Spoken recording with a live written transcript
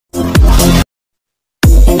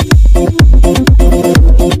Hey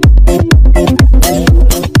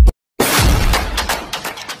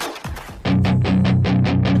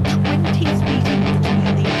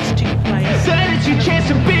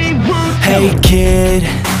kid,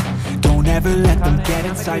 don't ever let them get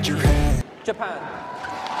inside your head. Japan.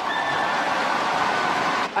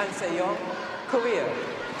 YONG, Korea.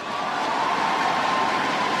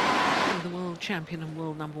 The world champion and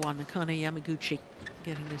world number one, Akane Yamaguchi,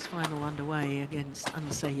 getting this final underway against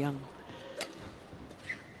YONG.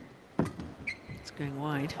 It's going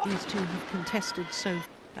wide. These two have contested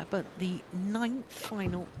but the 9th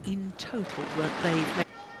final in total that they've made.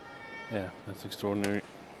 Yeah, that's extraordinary.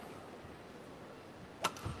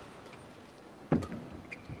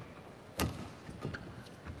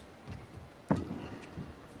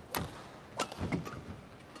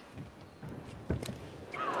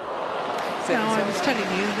 Now, I was telling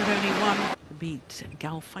you that only one beat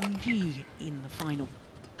Galfanji in the final.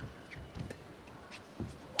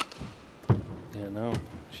 Yeah, no,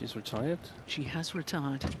 she's retired. She has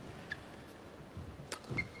retired.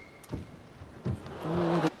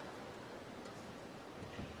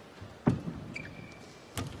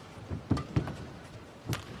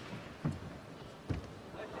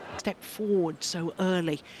 Step forward so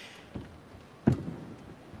early.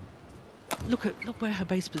 Look where her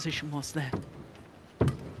base position was there.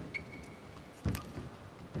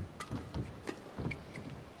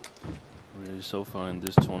 Really, so far in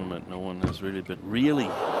this tournament, no one has really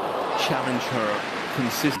challenged her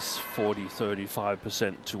consistently.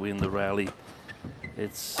 40-35% to win the rally.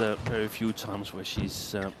 It's very few times where she's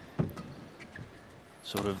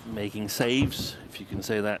sort of making saves, if you can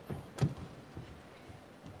say that.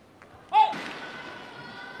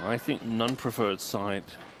 I think non-preferred side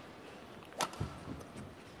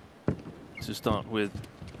to start with.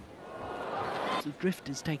 The drift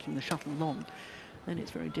is taking the shuttle long, then it's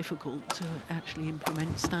very difficult to actually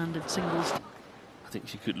implement standard singles. I think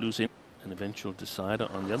she could lose in an eventual decider.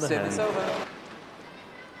 On the other hand, Over.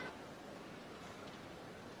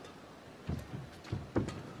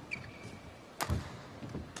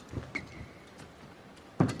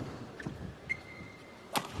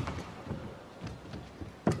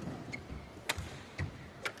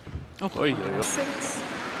 Oh, oi, oi, oi. 6,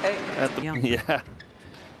 8. At the, yeah,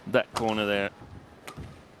 that corner there.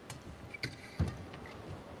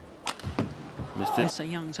 Missed it.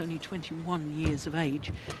 YONG's only 21 years of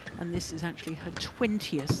age, and this is actually her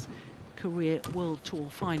 20th career World Tour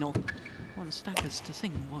final. One staggers to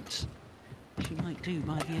think what she might do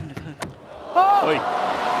by the end of her. Oi.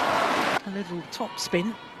 A little top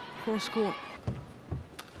spin, cross court.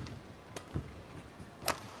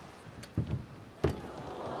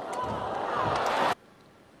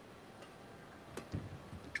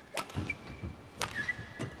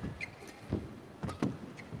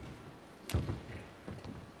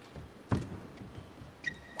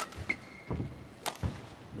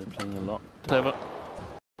 They're playing a lot. Clever.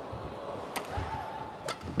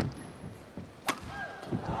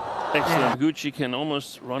 Excellent. Yamaguchi can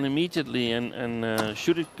almost run immediately, and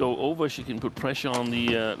should it go over, she can put pressure on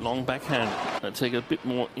the long backhand. Take a bit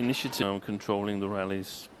more initiative on controlling the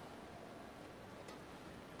rallies.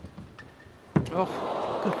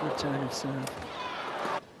 Oh, good return of serve.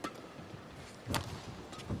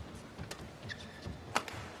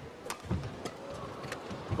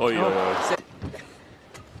 Oi, oi, oi.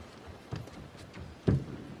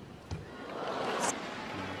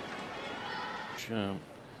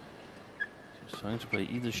 She's trying to play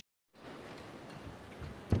either.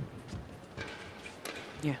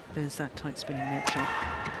 Yeah, there's that tight spinning net shot.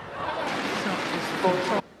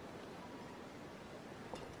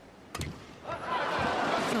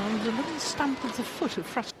 A little stamp of the foot of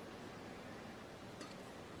frustration.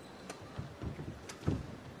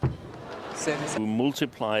 We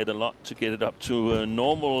multiplied a lot to get it up to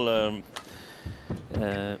normal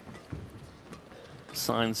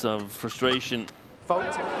signs of frustration.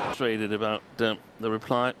 Frustrated about the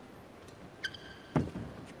reply.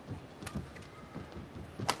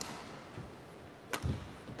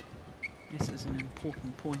 This is an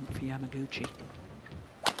important point for Yamaguchi.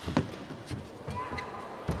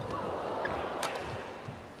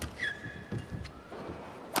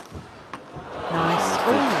 Nice.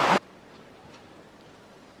 Oh.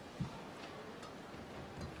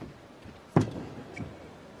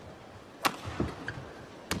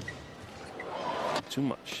 Too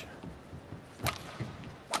much.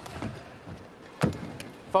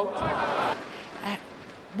 Fault.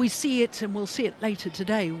 We see it, and we'll see it later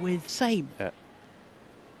today with same. Yeah.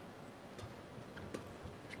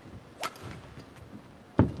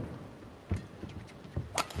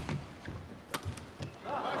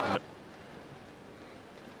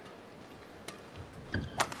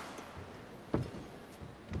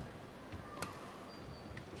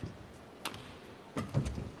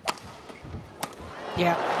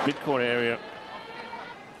 Yeah. Mid-court area.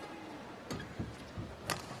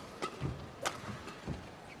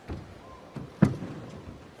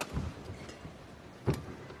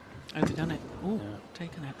 Overdone it. Oh, Yeah.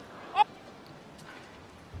 taken it.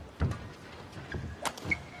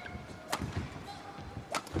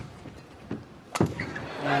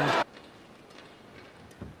 Yeah.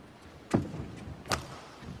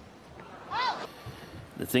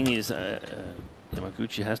 The thing is,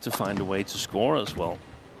 Yamaguchi has to find a way to score as well.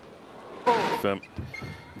 If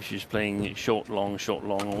she's playing short, long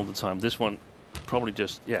all the time. This one probably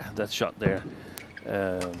just, yeah, that shot there.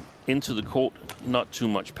 Into the court, not too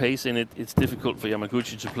much pace in it. It's difficult for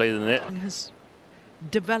Yamaguchi to play the net. Has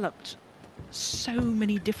developed so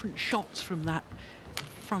many different shots from that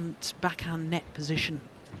front backhand net position.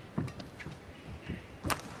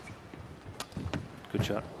 Good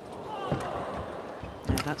shot.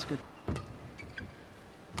 Yeah, that's good.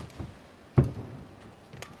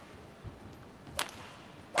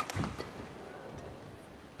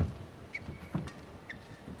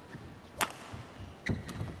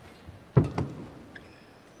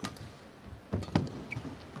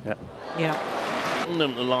 Yeah. Yeah. The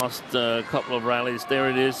last couple of rallies, there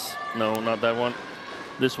it is. No, not that one.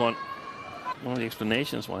 This one. One of the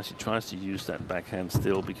explanations why she tries to use that backhand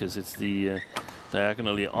still, because it's the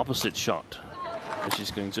diagonally opposite shot. And she's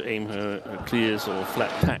going to aim her clears or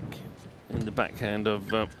flat pack in the backhand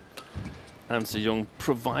of YONG,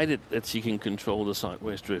 provided that she can control the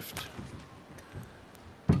sideways drift.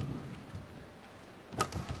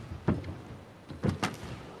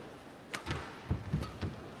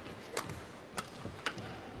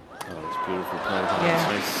 Beautiful play.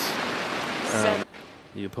 Yeah. Nice.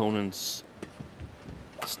 The opponent's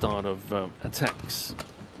start of attacks.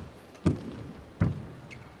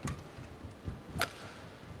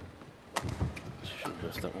 Should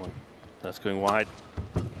miss that one. That's going wide.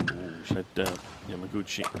 Ooh, shut down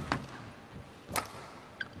Yamaguchi.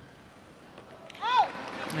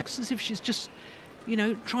 Looks as if she's just, you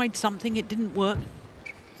know, tried something, it didn't work.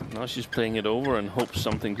 Now she's playing it over and hopes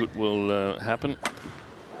something good will happen.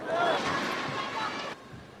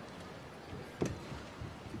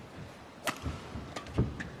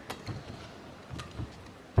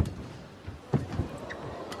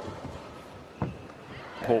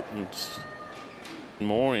 Important,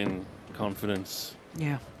 more in confidence.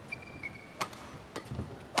 Yeah.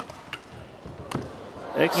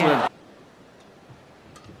 Excellent.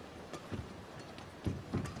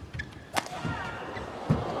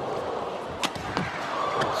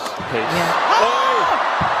 Yeah. Yeah. Oh!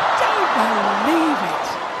 Don't believe it.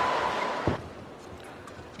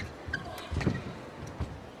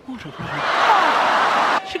 What a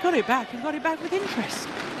run. She got it back and got it back with interest.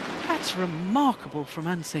 That's remarkable from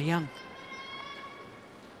YONG.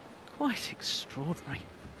 Quite extraordinary.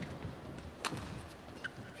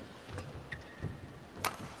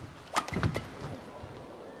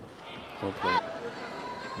 Well played.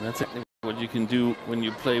 And that's exactly what you can do when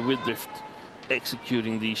you play with drift,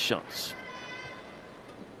 executing these shots.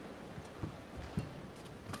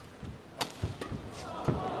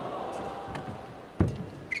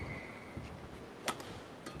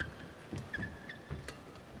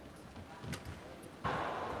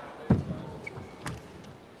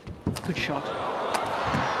 Good shot.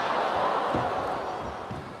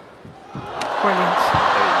 Brilliant.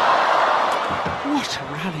 What a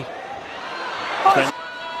rally. Oh.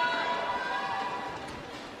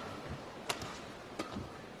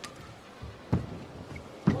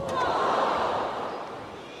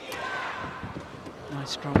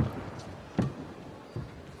 Nice drop.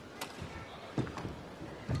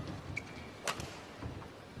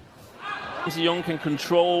 YONG can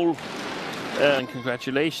control, and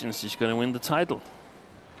congratulations, she's going to win the title.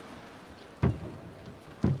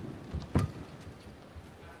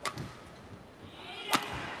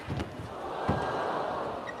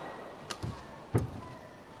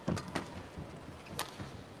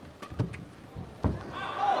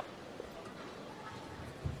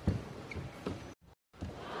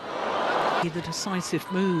 The decisive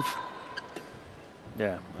move.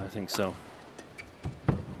 Yeah, I think so.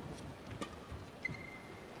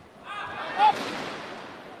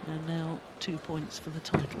 And now 2 points for the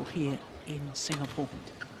title here in Singapore.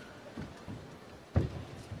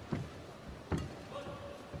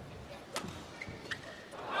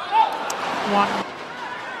 One.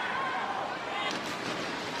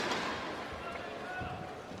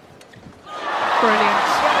 Brilliant.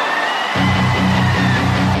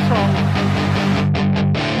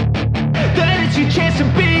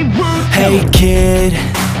 Hey kid,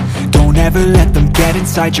 don't ever let them get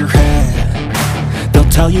inside your head. They'll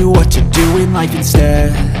tell you what to do in life instead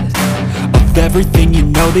of everything you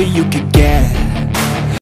know that you could get.